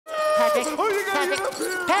Patrick,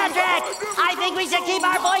 Patrick! I think we should keep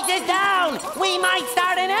our voices down! We might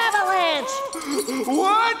start an avalanche!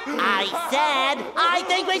 What? I said, I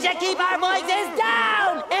think we should keep our voices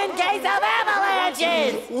down in case of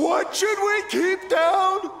avalanches! What should we keep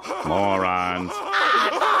down? Morons. Our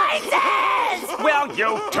voices! Will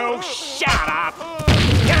you two shut up?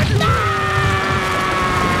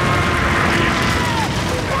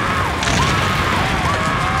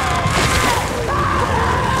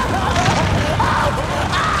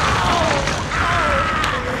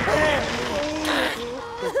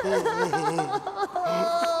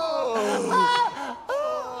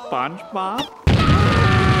 SpongeBob?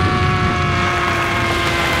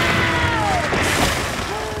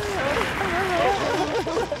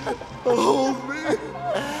 Hold me.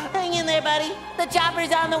 Hang in there, buddy. The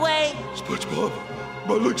chopper's on the way. SpongeBob,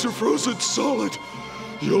 my legs are frozen solid.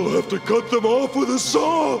 You'll have to cut them off with a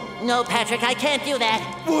saw. No, Patrick, I can't do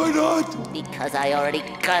that. Why not? Because I already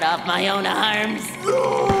cut off my own arms.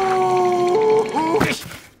 No!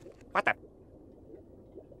 What the?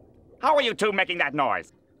 How are you two making that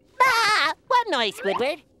noise? Ah! What noise,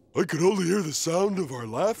 Squidward? I could only hear the sound of our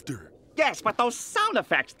laughter. Yes, but those sound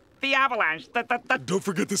effects, the avalanche, the... Don't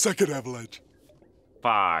forget the second avalanche.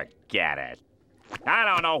 Forget it. I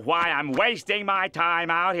don't know why I'm wasting my time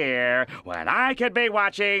out here when I could be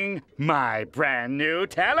watching my brand new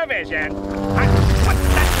television.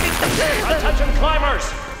 Attention climbers!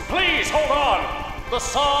 Please hold on! The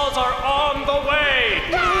saws are on the way!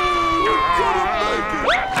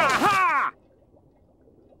 Aha!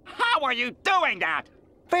 How are you doing that?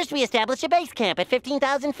 First, we established a base camp at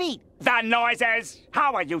 15,000 feet. The noises!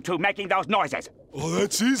 How are you two making those noises? Oh,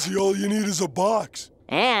 that's easy. All you need is a box.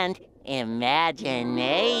 And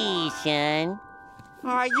imagination.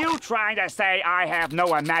 Are you trying to say I have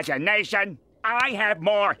no imagination? I have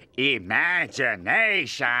more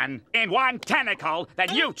imagination in one tentacle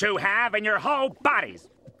than you two have in your whole bodies.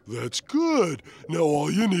 That's good. Now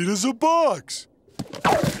all you need is a box.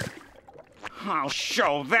 I'll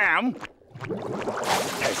show them.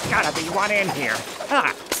 There's gotta be one in here.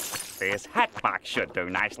 Ah, this hat box should do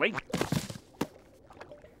nicely.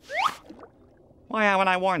 Why haven't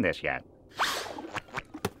I worn this yet?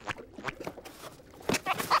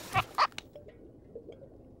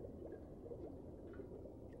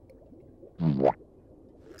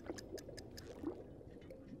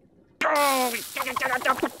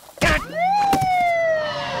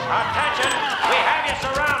 Attention! We have you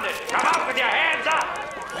surrounded! Come out with your hands up!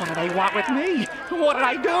 What do they want with me? What did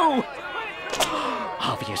I do?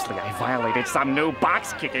 Obviously, I violated some new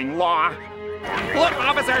box-kicking law. Look,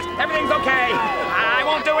 officers, everything's okay. I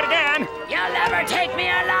won't do it again. You'll never take me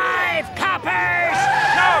alive, coppers!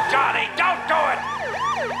 No, Johnny, don't do it!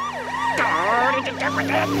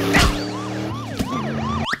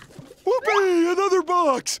 Whoopee! Another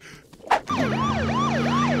box!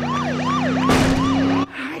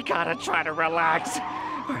 I gotta try to relax.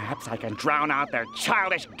 Perhaps I can drown out their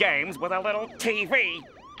childish games with a little TV.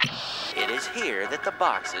 It is here that the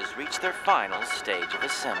boxes reach their final stage of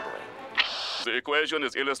assembly. The equation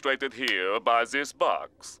is illustrated here by this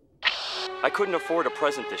box. I couldn't afford a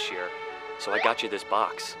present this year, so I got you this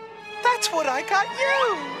box. That's what I got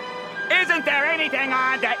you! Isn't there anything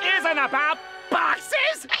on that isn't about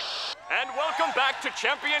boxes? And welcome back to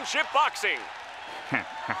Championship Boxing!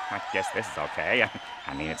 I guess this is okay.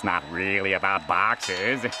 I mean, it's not really about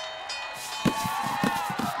boxes.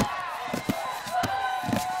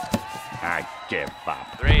 I give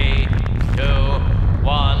up. 3, 2,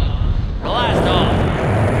 1, blast off!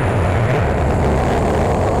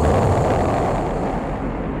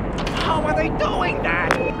 How are they doing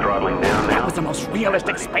that? Throttling down That now. was the most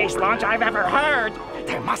realistic space launch I've ever heard.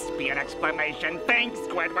 There must be an explanation. Think,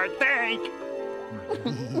 Squidward, think.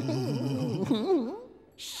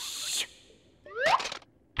 Shh.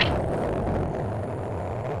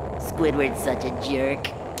 Squidward's such a jerk.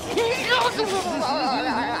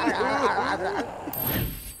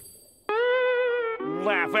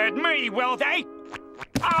 Laugh at me, will they?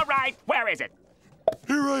 All right, where is it?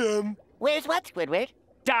 Here I am. Where's what, Squidward?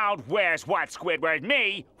 Don't where's what, Squidward?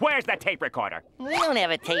 Me? Where's the tape recorder? We don't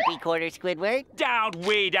have a tape recorder, Squidward.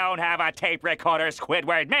 We don't have a tape recorder,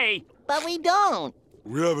 Squidward. Me? But we don't.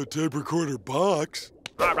 We have a tape recorder box.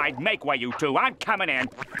 All right, make way, you two. I'm coming in.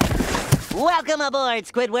 Welcome aboard,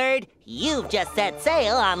 Squidward. You've just set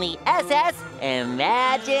sail on the SS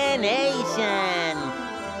Imagination,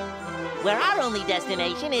 where our only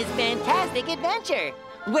destination is fantastic adventure.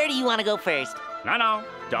 Where do you want to go first? No,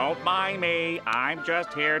 don't mind me. I'm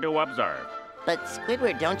just here to observe. But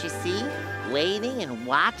Squidward, don't you see? Waiting and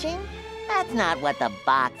watching? That's not what the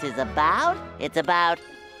box is about. It's about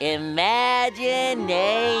Imagination.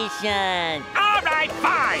 All right,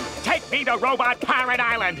 fine. Take me to Robot Pirate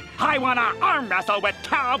Island. I want to arm wrestle with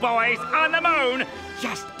cowboys on the moon.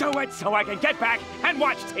 Just do it so I can get back and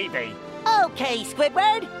watch TV. Okay,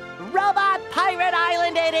 Squidward. Robot Pirate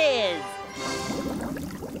Island it is.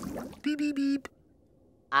 Beep, beep, beep.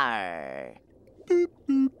 Arr. Boop,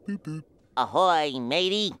 boop, boop, boop. Ahoy,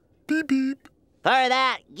 matey. Beep, beep. For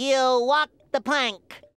that, you walk the plank.